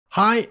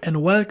Hi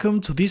and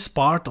welcome to this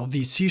part of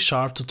the C#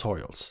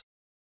 tutorials.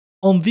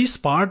 On this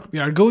part we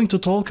are going to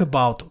talk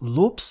about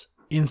loops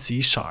in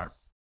C#.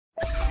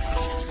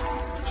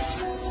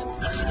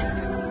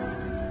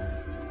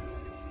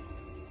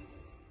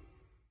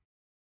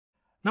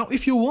 Now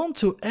if you want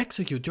to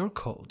execute your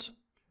code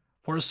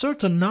for a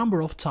certain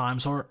number of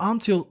times or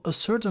until a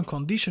certain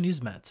condition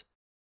is met,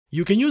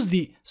 you can use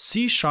the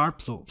C#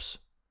 loops.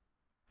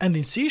 And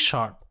in C#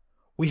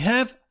 we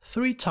have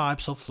three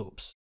types of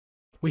loops.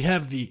 We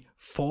have the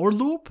for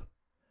loop,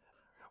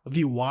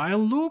 the while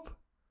loop,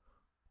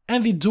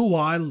 and the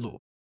DoWhile loop.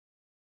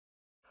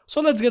 So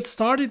let's get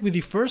started with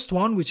the first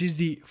one, which is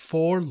the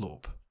for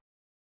loop.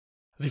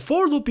 The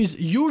for loop is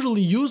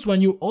usually used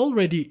when you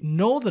already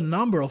know the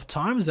number of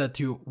times that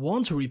you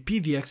want to repeat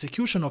the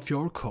execution of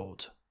your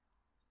code.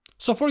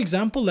 So for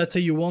example, let's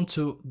say you want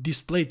to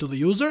display to the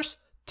users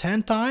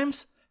 10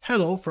 times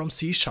hello from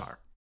C#.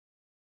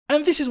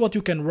 And this is what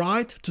you can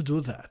write to do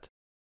that.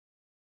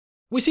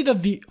 We see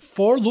that the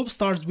for loop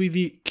starts with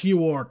the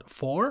keyword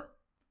for,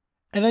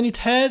 and then it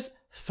has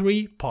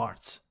three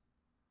parts.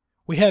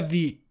 We have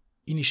the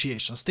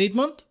initiation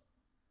statement,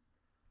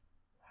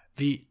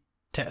 the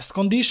test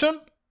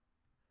condition,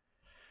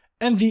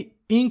 and the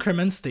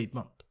increment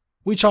statement,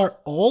 which are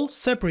all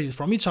separated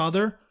from each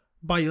other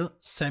by a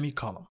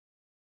semicolon.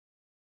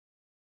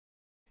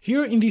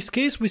 Here in this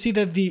case we see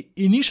that the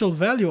initial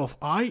value of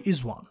I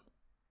is 1.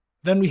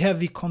 Then we have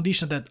the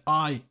condition that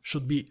I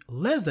should be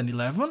less than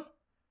 11,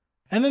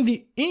 and then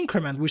the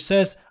increment which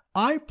says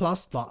I++,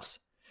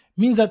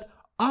 means that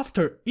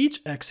after each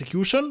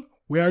execution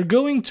we are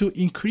going to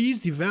increase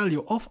the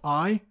value of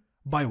I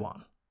by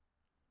 1.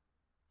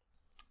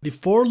 The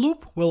for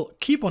loop will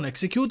keep on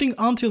executing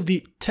until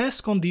the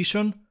test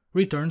condition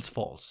returns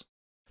false.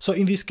 So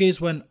in this case,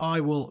 when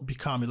I will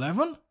become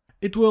 11,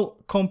 it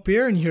will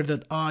compare in here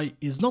that I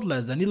is not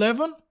less than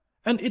 11,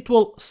 and it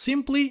will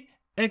simply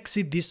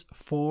exit this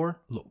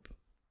for loop.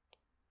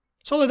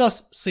 So let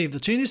us save the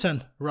changes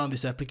and run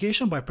this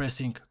application by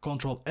pressing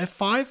Ctrl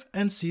F5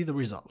 and see the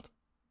result.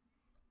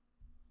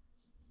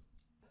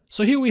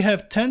 So here we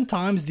have 10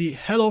 times the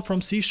hello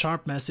from C#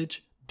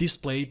 message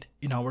displayed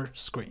in our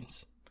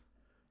screens.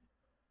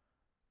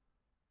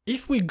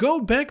 If we go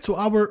back to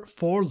our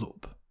for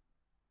loop,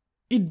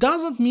 it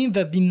doesn't mean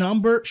that the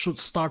number should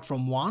start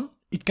from 1.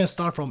 It can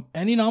start from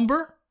any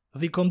number,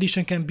 the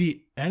condition can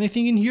be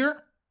anything in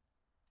here,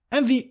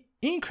 and the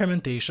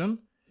incrementation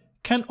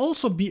can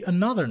also be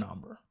another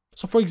number.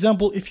 So for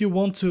example, if you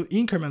want to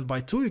increment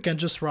by 2, you can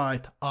just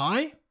write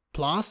I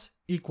plus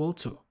equal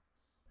 2.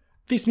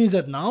 This means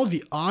that now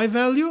the I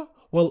value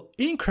will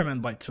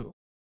increment by 2.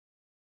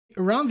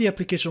 Run the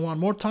application one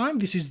more time.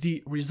 This is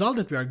the result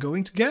that we are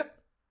going to get.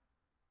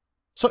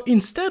 So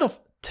instead of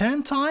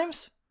 10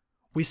 times,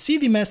 we see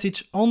the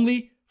message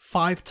only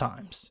 5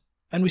 times.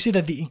 And we see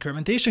that the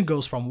incrementation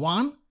goes from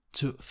 1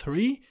 to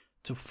 3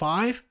 to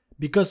 5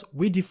 because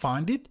we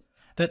defined it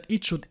that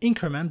it should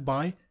increment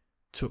by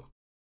 2.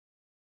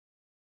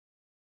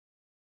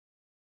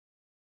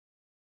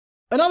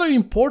 Another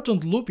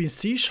important loop in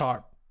C#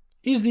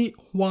 is the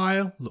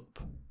while loop.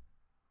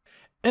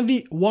 And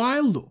the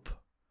while loop,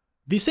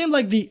 the same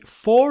like the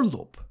for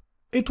loop,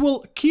 it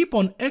will keep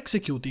on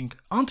executing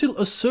until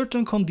a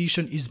certain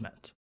condition is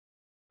met.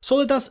 So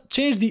let us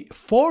change the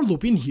for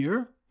loop in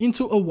here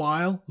into a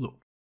while loop.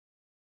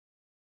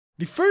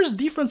 The first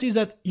difference is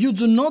that you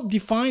do not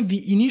define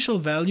the initial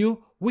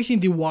value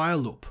within the while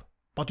loop,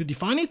 but you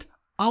define it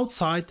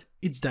outside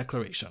its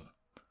declaration.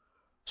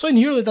 So in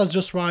here let us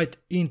just write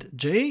int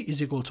j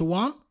is equal to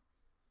 1,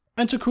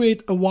 and to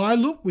create a while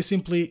loop we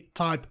simply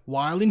type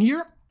while in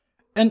here,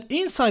 and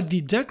inside the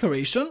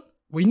declaration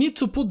we need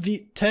to put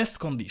the test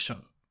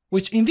condition,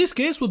 which in this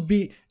case would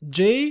be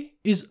j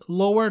is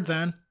lower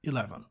than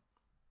 11.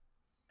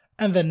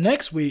 And then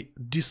next we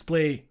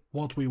display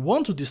what we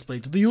want to display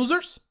to the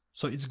users,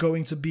 so it's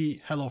going to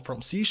be hello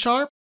from C#.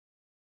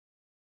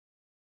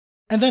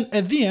 And then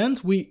at the end,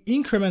 we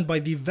increment by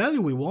the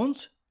value we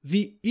want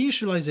the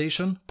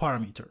initialization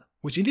parameter,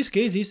 which in this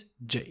case is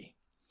j.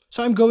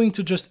 So I'm going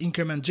to just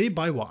increment j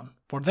by 1.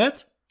 For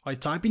that, I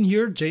type in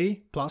here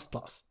j++.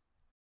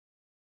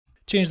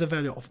 Change the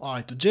value of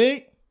I to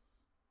j,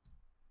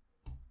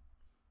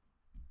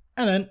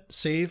 and then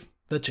save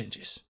the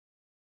changes.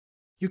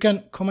 You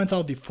can comment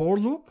out the for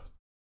loop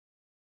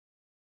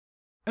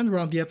and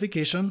run the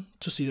application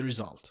to see the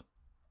result.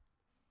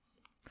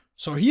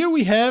 So here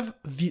we have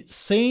the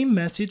same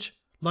message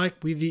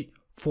like with the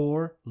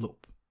for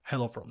loop.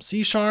 Hello from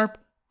C#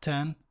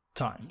 10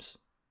 times.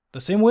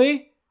 The same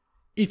way,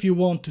 if you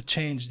want to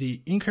change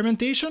the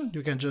incrementation,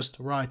 you can just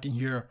write in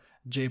here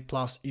j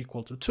plus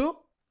equal to 2.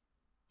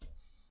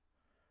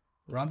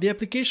 Run the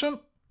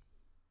application.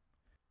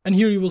 And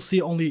here you will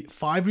see only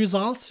 5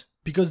 results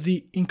because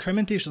the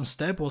incrementation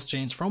step was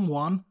changed from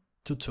 1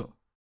 to 2.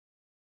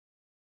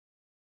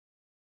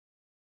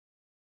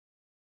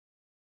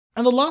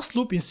 And the last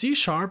loop in C#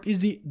 is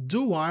the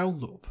DoWhile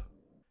loop.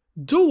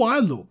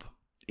 DoWhile loop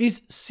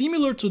is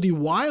similar to the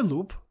while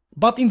loop,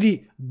 but in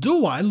the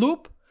DoWhile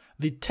loop,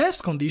 the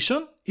test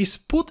condition is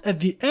put at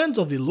the end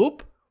of the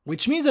loop,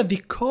 which means that the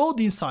code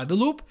inside the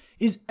loop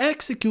is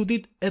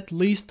executed at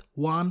least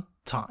one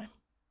time.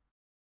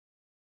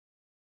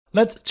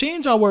 Let's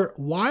change our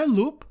while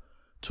loop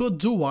to a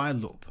DoWhile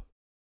loop.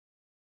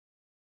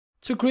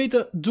 To create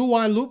a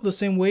DoWhile loop the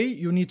same way,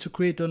 you need to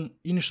create an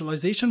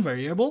initialization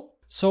variable.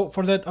 So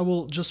for that, I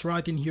will just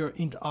write in here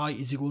int I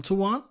is equal to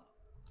 1.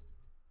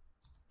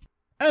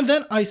 And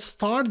then I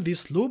start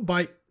this loop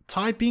by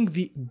typing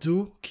the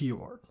do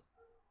keyword.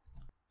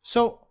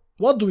 So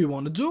what do we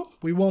want to do?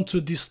 We want to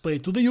display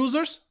to the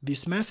users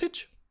this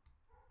message.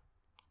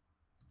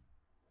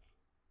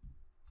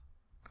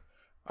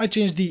 I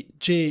change the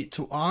j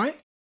to I.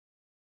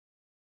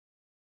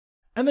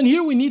 And then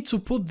here we need to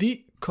put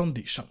the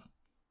condition.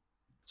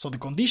 So the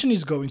condition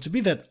is going to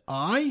be that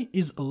I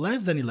is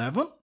less than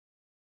 11.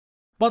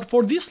 But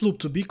for this loop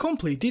to be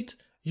completed,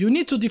 you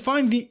need to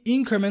define the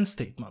increment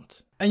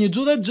statement. And you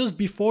do that just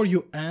before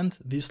you end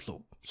this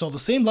loop. So the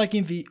same like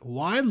in the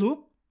while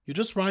loop, you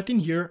just write in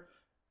here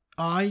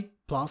I++.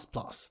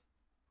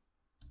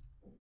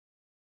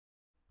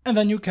 And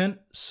then you can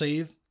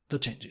save the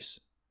changes.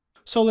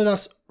 So let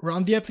us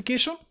run the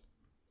application.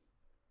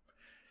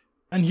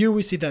 And here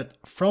we see that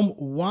from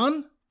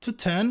 1 to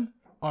 10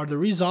 are the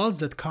results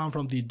that come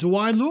from the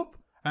DoWhile loop,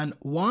 and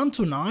 1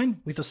 to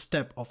 9 with a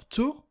step of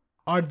 2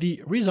 are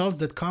the results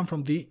that come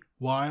from the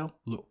while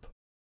loop.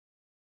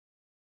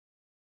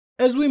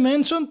 As we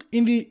mentioned,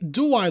 in the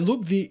DoWhile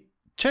loop, the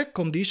check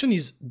condition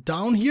is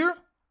down here,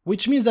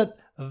 which means that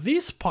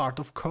this part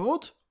of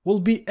code will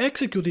be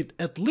executed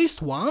at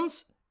least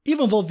once,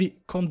 even though the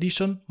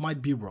condition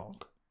might be wrong.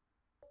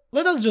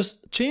 Let us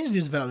just change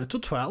this value to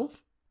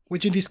 12,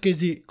 which in this case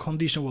the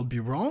condition will be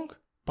wrong,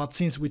 but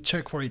since we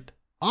check for it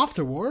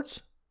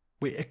afterwards,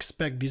 we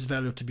expect this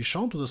value to be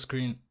shown to the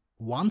screen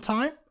one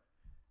time,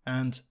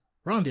 and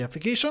run the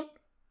application.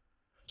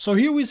 So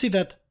here we see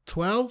that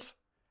 12,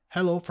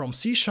 hello from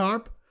C#,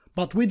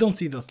 but we don't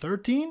see the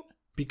 13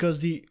 because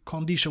the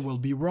condition will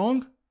be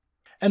wrong.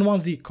 And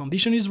once the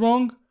condition is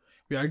wrong,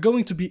 we are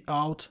going to be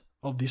out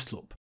of this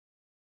loop.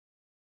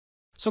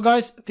 So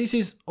guys, this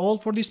is all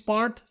for this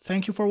part.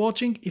 Thank you for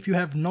watching. If you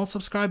have not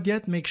subscribed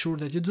yet, make sure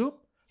that you do,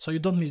 so you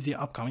don't miss the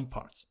upcoming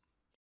parts.